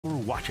We're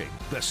watching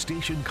the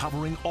station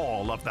covering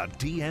all of the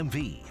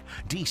DMV.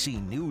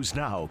 DC News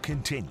Now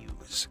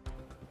continues.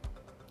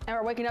 And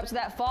we're waking up to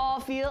that fall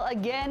feel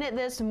again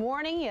this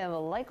morning.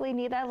 You'll likely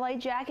need that light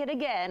jacket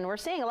again. We're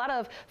seeing a lot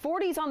of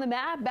 40s on the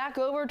map back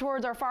over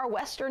towards our far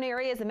western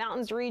areas, the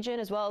mountains region,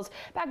 as well as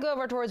back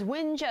over towards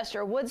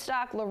Winchester,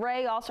 Woodstock,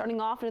 Luray, all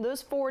starting off into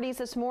those 40s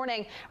this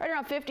morning. Right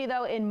around 50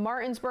 though in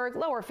Martinsburg,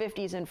 lower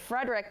 50s in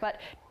Frederick, but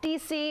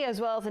DC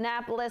as well as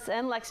Annapolis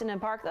and Lexington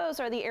Park, those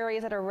are the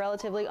areas that are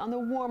relatively on the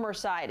warmer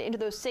side into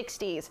those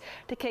 60s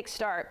to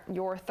kickstart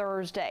your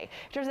Thursday.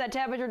 In terms of that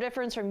temperature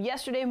difference from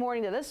yesterday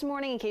morning to this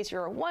morning, in case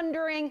you're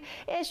wondering,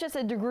 it's just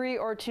a degree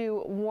or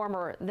two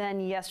warmer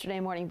than yesterday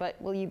morning,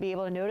 but will you be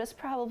able to notice?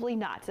 Probably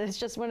not. It's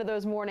just one of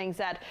those mornings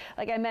that,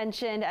 like I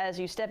mentioned, as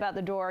you step out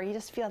the door, you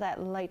just feel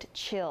that light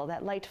chill,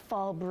 that light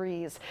fall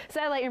breeze.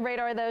 Satellite and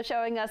radar, though,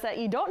 showing us that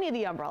you don't need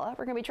the umbrella.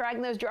 We're going to be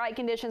tracking those dry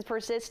conditions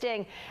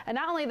persisting, and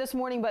not only this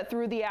morning, but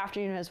through the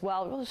afternoon as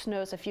well. We'll just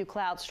notice a few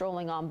clouds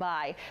strolling on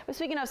by. But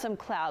speaking of some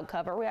cloud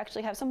cover, we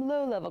actually have some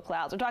low-level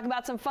clouds. We're talking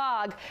about some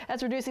fog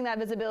that's reducing that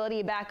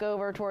visibility back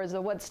over towards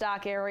the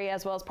Woodstock area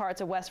as well as parts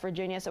of West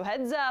Virginia. So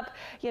heads up,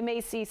 you may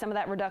see some of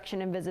that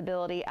reduction in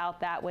visibility out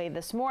that way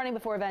this morning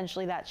before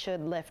eventually that should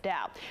lift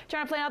out.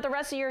 Trying to plan out the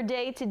rest of your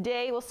day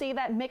today, we'll see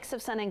that mix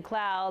of sun and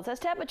clouds as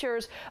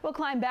temperatures will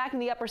climb back in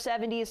the upper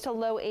 70s to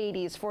low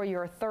 80s for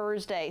your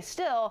Thursday.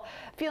 Still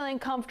feeling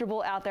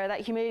comfortable out there.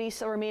 That humidity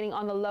still remaining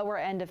on the lower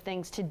end of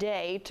things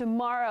today.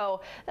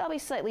 Tomorrow, that'll be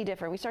slightly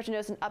different. We start to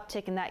notice an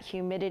uptick in that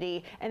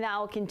humidity, and that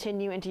will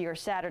continue into your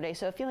Saturday.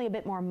 So feeling a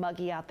bit more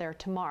muggy out there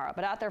tomorrow.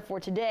 But out there for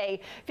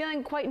today,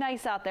 feeling quite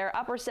nice out there.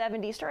 Upper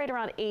 70s to right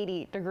around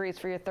 80 degrees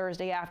for your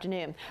Thursday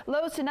afternoon.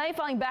 Lows tonight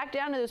falling back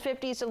down to those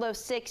 50s to low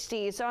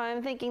 60s. So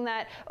I'm thinking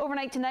that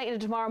overnight tonight into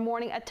tomorrow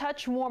morning, a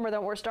touch warmer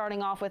than what we're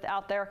starting off with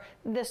out there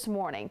this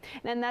morning.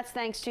 And that's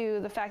thanks to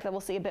the fact that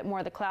we'll see a bit more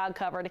of the cloud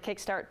cover to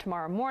kickstart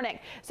tomorrow morning.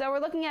 So we're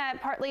looking at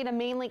partly to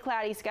mainly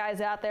cloudy skies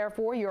out there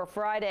for your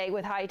Friday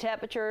with high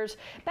temperatures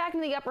back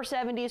in the upper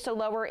 70s to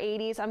lower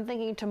 80s. I'm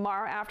thinking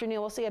tomorrow afternoon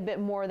we'll see a bit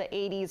more of the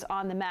 80s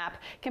on the map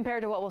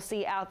compared to what we'll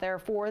see out there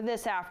for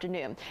this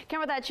afternoon.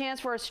 Count with that chance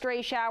for a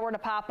stray shower to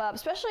pop up,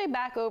 especially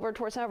back over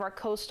towards some of our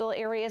coastal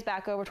areas,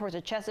 back over towards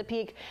the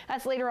Chesapeake.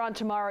 That's later on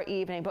tomorrow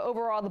evening. But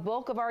overall, the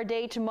bulk of our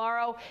day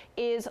tomorrow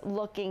is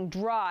looking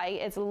dry.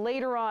 It's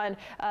later on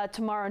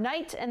tomorrow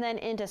night and then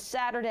into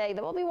Saturday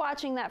that we'll be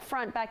watching that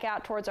front back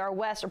out towards our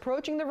west,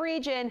 approaching the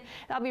region.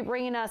 That'll be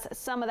bringing us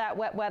some of that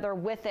wet weather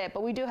with it,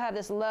 but we do have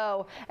this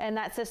low and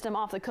that system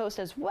off the coast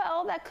as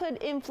well that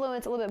could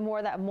influence a little bit more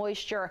of that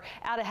moisture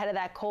out ahead of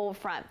that cold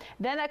front.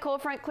 Then that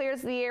cold front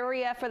clears the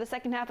area for the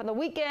second half of the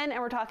weekend,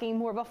 and we're talking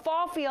more of a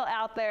fall feel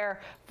out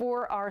there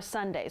for our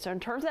Sunday. So in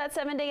terms of that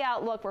 7-day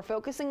outlook, we're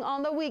focusing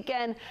on the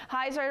weekend.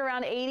 Highs right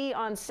around 80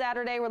 on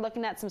Saturday. We're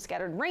looking at some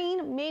scattered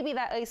rain, maybe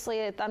that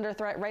isolated thunder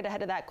threat right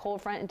ahead of that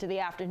cold front into the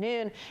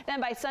afternoon. Then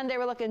by Sunday,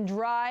 we're looking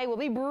dry. We'll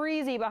be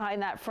breezy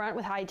behind that front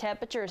with high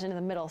temperatures into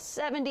the middle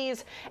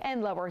 70s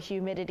and lower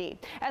humidity.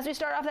 As we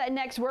start off that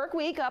next work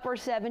week, upper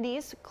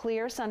 70s,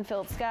 clear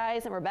sun-filled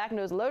skies, and we're back in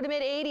those low to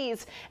mid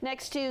 80s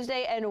next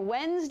Tuesday and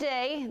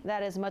Wednesday.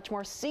 That is much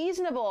more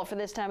seasonable for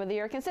this time of the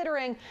year,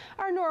 considering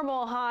our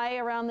normal high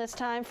around this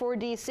time for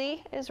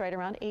DC is right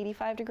around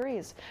 85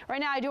 degrees. Right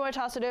now, I do want to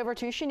toss it over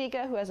to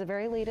Shanika, who has the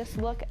very latest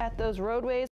look at those roadways.